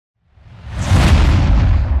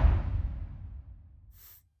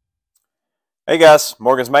Hey guys,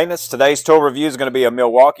 Morgan's Maintenance. Today's tool review is going to be a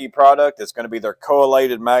Milwaukee product. It's going to be their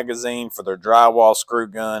Collated magazine for their drywall screw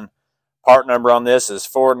gun. Part number on this is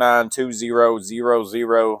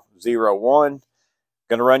 49200001.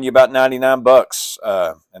 Going to run you about 99 bucks.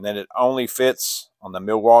 And then it only fits on the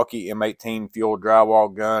Milwaukee M18 fuel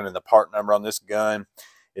drywall gun, and the part number on this gun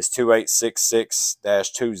is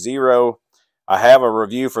 2866-20. I have a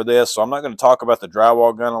review for this, so I'm not going to talk about the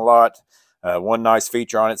drywall gun a lot. One nice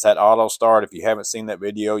feature on it's that auto start. If you haven't seen that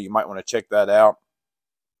video, you might want to check that out.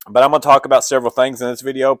 But I'm going to talk about several things in this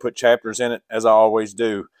video, put chapters in it as I always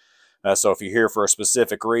do. So if you're here for a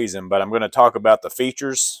specific reason, but I'm going to talk about the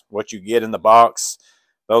features, what you get in the box,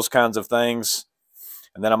 those kinds of things.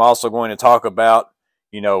 And then I'm also going to talk about,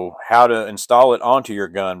 how to install it onto your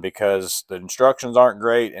gun, because the instructions aren't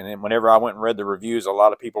great. And then whenever I went and read the reviews, a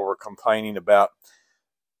lot of people were complaining about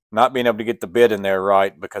not being able to get the bit in there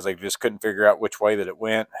right because they just couldn't figure out which way that it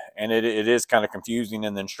went. And it is kind of confusing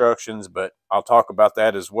in the instructions, but I'll talk about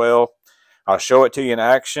that as well. I'll show it to you in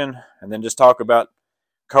action, and then just talk about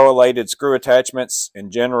collated screw attachments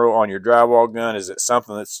in general on your drywall gun. Is it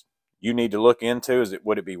something that's you need to look into?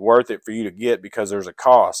 Would it be worth it for you to get? Because there's a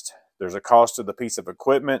cost. There's a cost to the piece of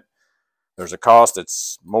equipment. There's a cost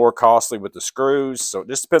that's more costly with the screws. So it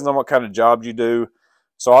just depends on what kind of job you do.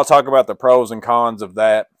 So I'll talk about the pros and cons of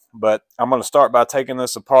that. But I'm going to start by taking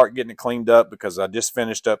this apart, getting it cleaned up, because I just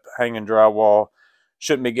finished up hanging drywall.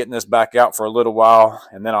 Shouldn't be getting this back out for a little while,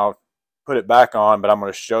 and then I'll put it back on, but I'm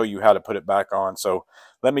going to show you how to put it back on. So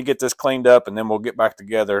let me get this cleaned up, and then we'll get back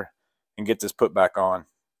together and get this put back on.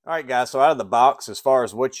 All right, guys, so out of the box, as far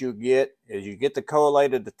as what you get, is you get the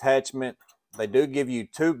collated attachment. They do give you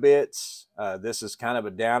two bits. This is kind of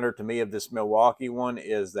a downer to me of this Milwaukee one,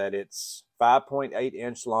 is that it's 5.8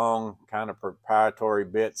 inch long, kind of proprietary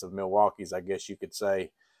bits of Milwaukee's, I guess you could say,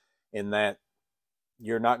 in that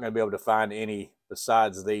you're not going to be able to find any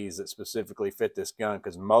besides these that specifically fit this gun,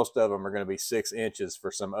 because most of them are going to be 6 inches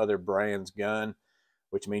for some other brand's gun,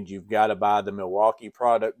 which means you've got to buy the Milwaukee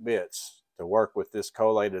product bits to work with this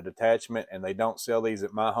collated attachment, and they don't sell these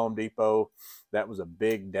at my Home Depot. That was a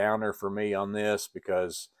big downer for me on this,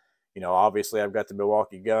 because obviously I've got the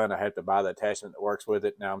Milwaukee gun. I have to buy the attachment that works with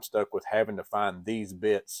it. Now I'm stuck with having to find these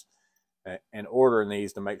bits and ordering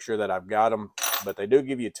these to make sure that I've got them. But they do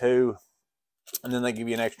give you two, and then they give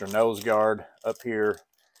you an extra nose guard up here,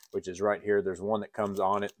 which is right here. There's one that comes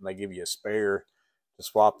on it, and they give you a spare to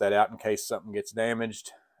swap that out in case something gets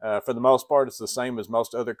damaged. For the most part, it's the same as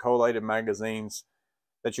most other collated magazines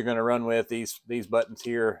that you're going to run with. These buttons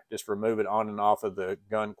here, just remove it on and off of the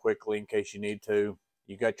gun quickly in case you need to.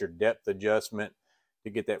 You got your depth adjustment to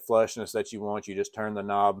get that flushness that you want. You just turn the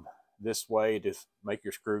knob this way to make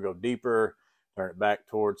your screw go deeper, turn it back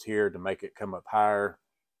towards here to make it come up higher.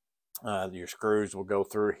 Your screws will go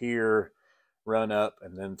through here, run up,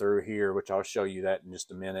 and then through here, which I'll show you that in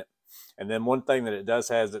just a minute. And then one thing that it does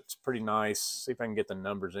has that's pretty nice, see if I can get the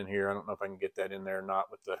numbers in here. I don't know if I can get that in there or not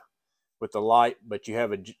with the light, but you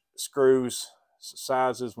have screws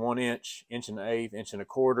sizes 1 inch, 1 1/8 inch, 1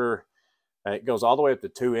 1/4. It goes all the way up to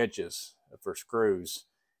 2 inches for screws,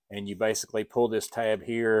 and you basically pull this tab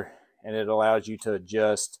here, and it allows you to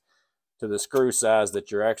adjust to the screw size that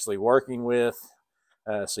you're actually working with,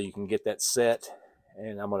 so you can get that set.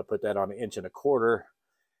 And I'm going to put that on 1 1/4 inch,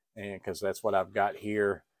 and because that's what I've got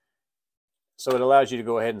here. So it allows you to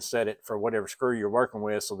go ahead and set it for whatever screw you're working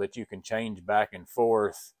with, so that you can change back and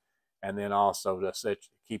forth, and then also to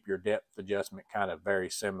keep your depth adjustment kind of very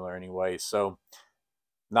similar anyway. So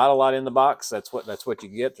not a lot in the box. That's what you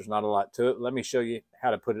get. There's not a lot to it. Let me show you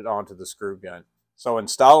how to put it onto the screw gun. So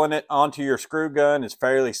installing it onto your screw gun is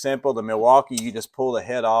fairly simple. The Milwaukee, you just pull the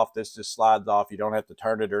head off. This just slides off. You don't have to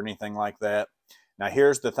turn it or anything like that. Now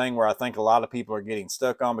here's the thing where I think a lot of people are getting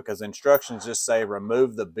stuck on, because the instructions just say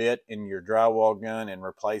remove the bit in your drywall gun and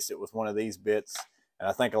replace it with one of these bits. And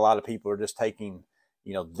I think a lot of people are just taking,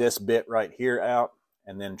 this bit right here out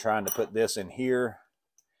and then trying to put this in here,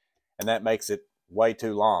 and that makes it way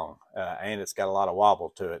too long, and it's got a lot of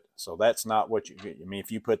wobble to it. So that's not what you get. I mean,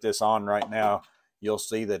 if you put this on right now, you'll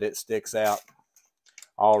see that it sticks out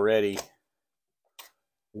already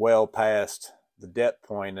well past the depth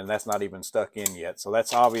point, and that's not even stuck in yet. So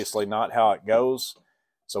that's obviously not how it goes.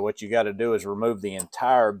 So what you got to do is remove the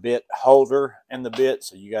entire bit holder and the bit.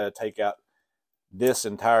 So you got to take out this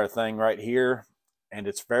entire thing right here, and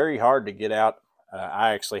it's very hard to get out.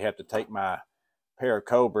 I actually have to take my pair of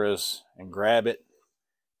Cobras and grab it,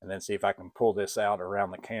 and then see if I can pull this out around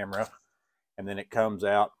the camera, and then it comes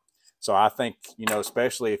out. So I think,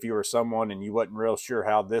 especially if you were someone and you wasn't real sure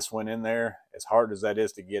how this went in there, as hard as that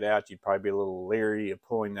is to get out, you'd probably be a little leery of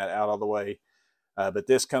pulling that out all the way. But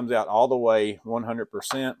this comes out all the way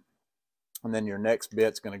 100%. And then your next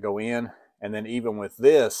bit's going to go in. And then even with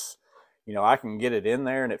this, you know, I can get it in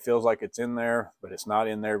there and it feels like it's in there, but it's not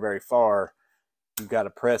in there very far. You've got to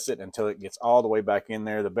press it until it gets all the way back in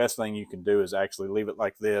there. The best thing you can do is actually leave it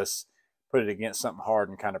like this, put it against something hard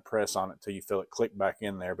and kind of press on it until you feel it click back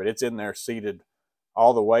in there. But it's in there seated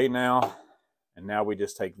all the way now. And now we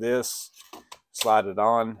just take this, slide it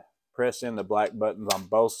on, press in the black buttons on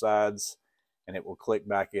both sides, and it will click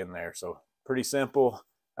back in there. So pretty simple.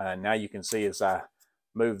 Now you can see as I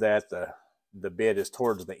move that, the bit is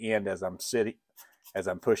towards the end as I'm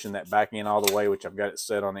pushing that back in all the way, which I've got it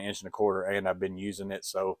set on 1 1/4 inch, and I've been using it,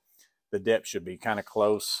 so the depth should be kind of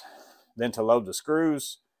close. Then to load the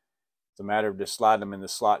screws, it's a matter of just sliding them in the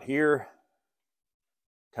slot here,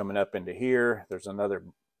 coming up into here. There's another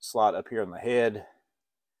slot up here on the head,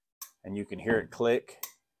 and you can hear it click.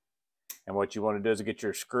 And what you want to do is get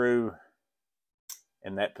your screw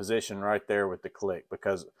in that position right there with the click,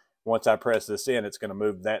 because once I press this in, it's going to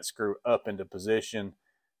move that screw up into position.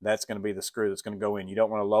 That's going to be the screw that's going to go in. You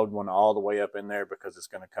don't want to load one all the way up in there because it's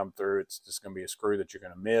going to come through. It's just going to be a screw that you're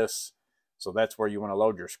going to miss. So that's where you want to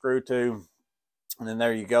load your screw to. And then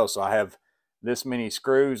there you go. So I have this many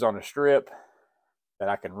screws on a strip that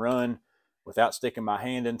I can run without sticking my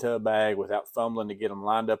hand into a bag, without fumbling to get them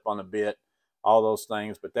lined up on a bit, all those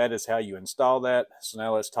things. But that is how you install that. So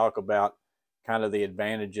now let's talk about kind of the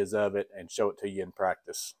advantages of it and show it to you in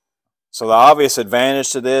practice. So the obvious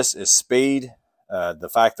advantage to this is speed. The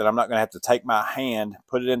fact that I'm not going to have to take my hand,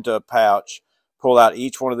 put it into a pouch, pull out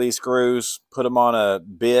each one of these screws, put them on a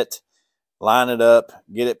bit, line it up,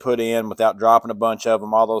 get it put in without dropping a bunch of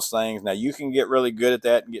them, all those things. Now you can get really good at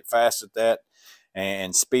that and get fast at that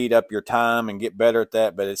and speed up your time and get better at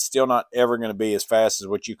that, but it's still not ever going to be as fast as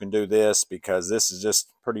what you can do this, because this is just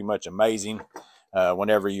pretty much amazing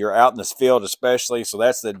whenever you're out in this field especially. So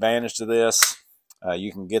that's the advantage to this.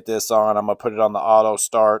 You can get this on. I'm going to put it on the auto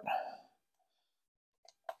start.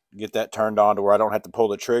 Get that turned on to where I don't have to pull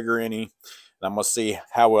the trigger any. And I'm going to see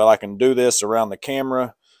how well I can do this around the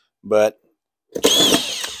camera. But I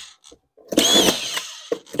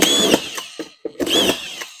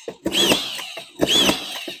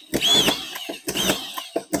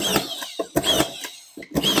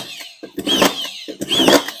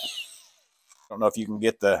don't know if you can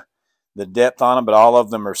get the depth on them, but all of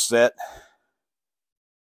them are set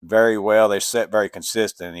very well. They're set very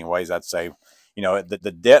consistent anyways, I'd say. You know,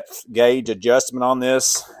 the depth gauge adjustment on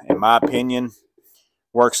this, in my opinion,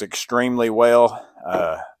 works extremely well.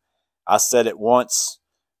 I set it once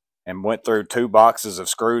and went through 2 boxes of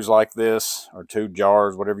screws like this, or 2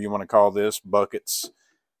 jars, whatever you want to call this, buckets.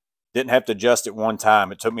 Didn't have to adjust it one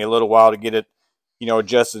time. It took me a little while to get it, you know,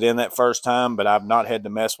 adjusted in that first time, but I've not had to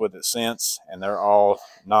mess with it since, and they're all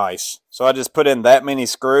nice. So I just put in that many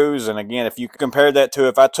screws, and again, if you compare that to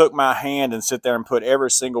if I took my hand and sit there and put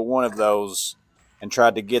every single one of those and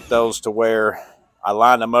tried to get those to where I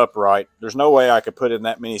lined them up right, there's no way I could put in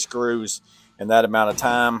that many screws in that amount of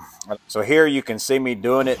time. So here you can see me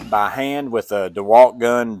doing it by hand with a DeWalt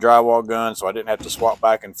gun, drywall gun, so I didn't have to swap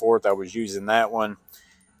back and forth. I was using that one.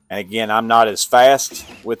 And again, I'm not as fast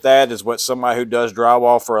with that as what somebody who does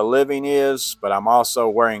drywall for a living is, but I'm also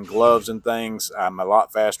wearing gloves and things. I'm a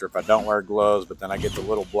lot faster if I don't wear gloves, but then I get the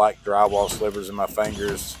little black drywall slivers in my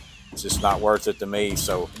fingers. It's just not worth it to me.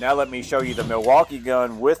 So now let me show you the Milwaukee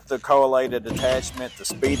gun with the collated attachment, the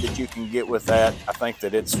speed that you can get with that. I think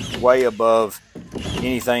that it's way above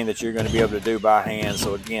anything that you're going to be able to do by hand.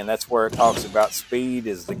 So again, that's where it talks about speed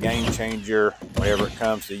is the game changer whenever it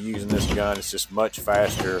comes to using this gun. It's just much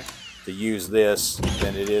faster to use this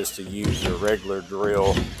than it is to use your regular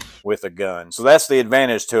drill with a gun. So that's the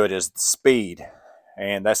advantage to it, is the speed,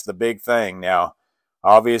 and that's the big thing. Now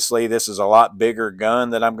obviously this is a lot bigger gun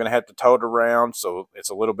that I'm going to have to tote around, so it's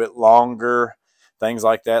a little bit longer, things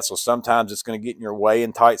like that. So sometimes it's going to get in your way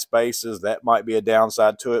in tight spaces. That might be a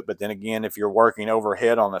downside to it, but then again, if you're working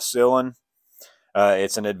overhead on a ceiling,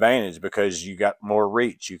 it's an advantage because you got more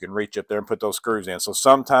reach. You can reach up there and put those screws in. So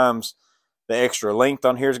sometimes the extra length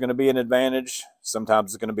on here is going to be an advantage.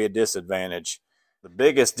 Sometimes it's going to be a disadvantage. The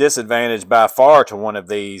biggest disadvantage by far to one of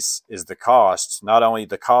these is the cost. Not only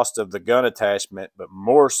the cost of the gun attachment, but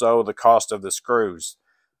more so the cost of the screws.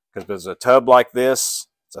 Because there's a tub like this,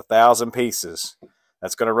 it's 1,000 pieces.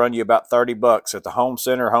 That's going to run you about 30 bucks at the Home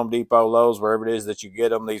Center, Home Depot, Lowe's, wherever it is that you get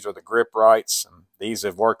them. These are the grip rights. And these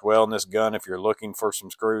have worked well in this gun if you're looking for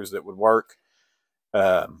some screws that would work.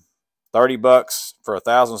 30 bucks for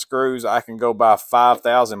 1,000 screws. I can go buy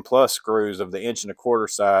 5,000 plus screws of the 1 1/4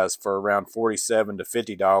 inch size for around $47 to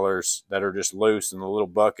 $50 that are just loose in the little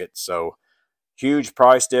bucket. So huge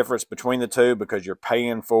price difference between the two because you're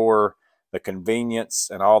paying for the convenience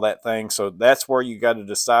and all that thing. So that's where you got to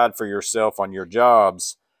decide for yourself on your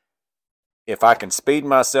jobs. If I can speed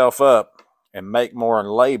myself up and make more in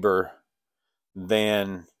labor,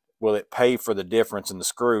 then will it pay for the difference in the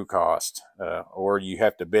screw cost? Or you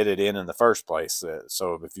have to bid it in the first place.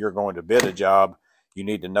 So if you're going to bid a job, you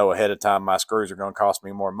need to know ahead of time my screws are going to cost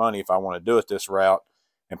me more money if I want to do it this route,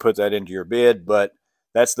 and put that into your bid. But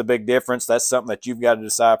that's the big difference. That's something that you've got to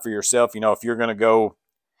decide for yourself. You know, if you're going to go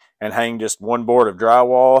and hang just one board of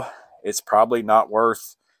drywall, it's probably not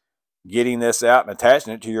worth getting this out and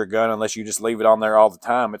attaching it to your gun unless you just leave it on there all the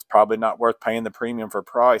time. It's probably not worth paying the premium for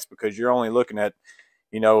price because you're only looking at,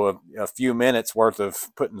 you know, a few minutes worth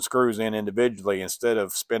of putting screws in individually instead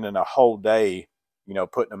of spending a whole day, you know,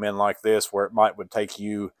 putting them in like this, where it would take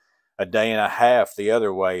you a day and a half the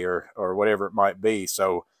other way, or whatever it might be.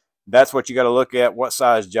 So that's what you got to look at. What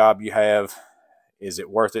size job you have. Is it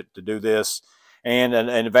worth it to do this? And an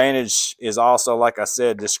advantage is also, like I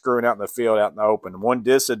said, just screwing out in the field, out in the open. One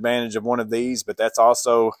disadvantage of one of these, but that's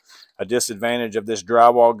also a disadvantage of this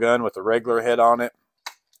drywall gun with the regular head on it,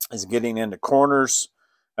 is getting into corners.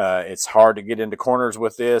 It's hard to get into corners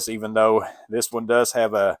with this, even though this one does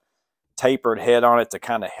have a tapered head on it to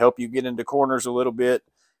kind of help you get into corners a little bit.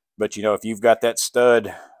 But, you know, if you've got that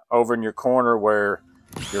stud over in your corner where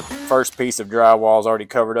your first piece of drywall is already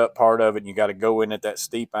covered up part of it, and you got to go in at that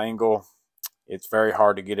steep angle, it's very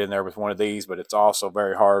hard to get in there with one of these. But it's also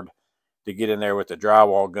very hard to get in there with the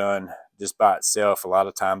drywall gun just by itself. A lot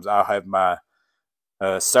of times I'll have my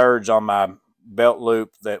surge on my belt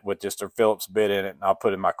loop that with just a Phillips bit in it, and I'll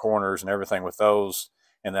put in my corners and everything with those,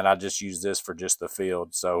 and then I just use this for just the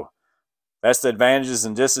field. So that's the advantages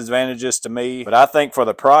and disadvantages to me. But I think for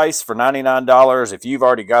the price, for $99, if you've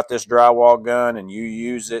already got this drywall gun and you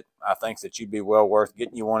use it, I think that you'd be well worth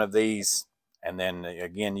getting you one of these. And then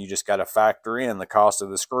again, you just got to factor in the cost of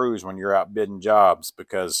the screws when you're out bidding jobs,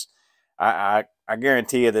 because I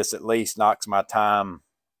guarantee you this at least knocks my time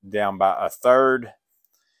down by a third,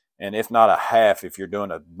 and if not a half if you're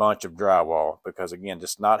doing a bunch of drywall. Because again,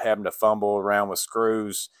 just not having to fumble around with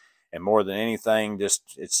screws, and more than anything,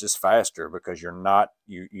 it's just faster because you're not,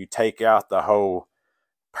 you take out the whole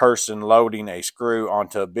person loading a screw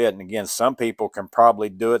onto a bit. And again, some people can probably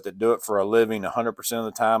do it, that do it for a living 100% of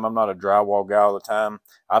the time. I'm not a drywall guy all the time.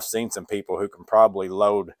 I've seen some people who can probably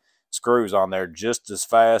load screws on there just as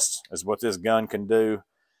fast as what this gun can do.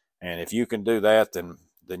 And if you can do that, then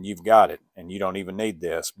you've got it, and you don't even need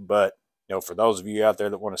this. But, you know, for those of you out there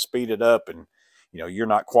that want to speed it up, and, you know, you're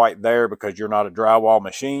not quite there because you're not a drywall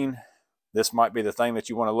machine, this might be the thing that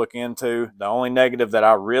you want to look into. The only negative that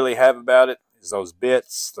I really have about it is those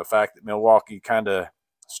bits. The fact that Milwaukee kind of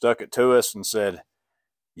stuck it to us and said,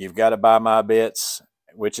 you've got to buy my bits,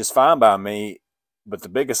 which is fine by me. But the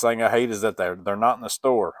biggest thing I hate is that they're not in the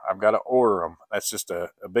store. I've got to order them. That's just a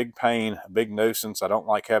big pain, a big nuisance. I don't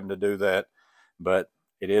like having to do that, but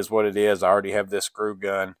it is what it is. I already have this screw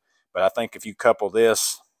gun. But I think if you couple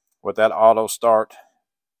this with that auto start,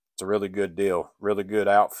 it's a really good deal, really good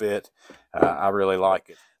outfit. I really like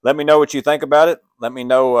it. Let me know what you think about it. Let me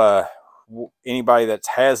know anybody that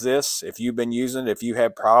has this, if you've been using it, if you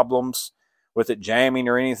have problems with it jamming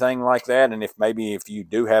or anything like that. And if you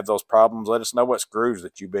do have those problems, let us know what screws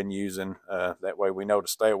that you've been using. That way we know to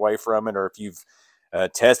stay away from it. Or if you've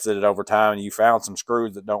tested it over time and you found some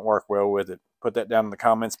screws that don't work well with it, put that down in the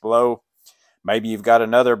comments below. Maybe you've got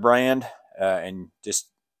another brand, and just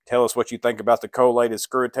tell us what you think about the collated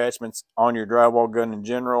screw attachments on your drywall gun in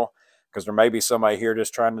general, because there may be somebody here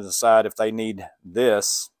just trying to decide if they need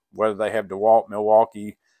this, whether they have DeWalt,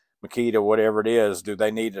 Milwaukee, Makita, whatever it is. Do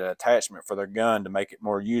they need an attachment for their gun to make it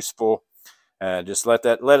more useful? Just let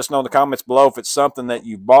us know in the comments below if it's something that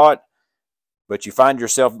you bought, but you find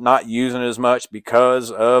yourself not using as much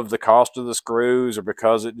because of the cost of the screws, or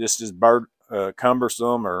because it just is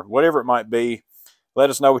cumbersome, or whatever it might be. Let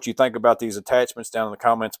us know what you think about these attachments down in the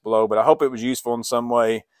comments below. But I hope it was useful in some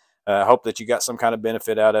way. I hope that you got some kind of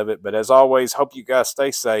benefit out of it. But as always, hope you guys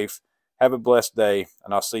stay safe. Have a blessed day,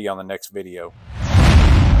 and I'll see you on the next video.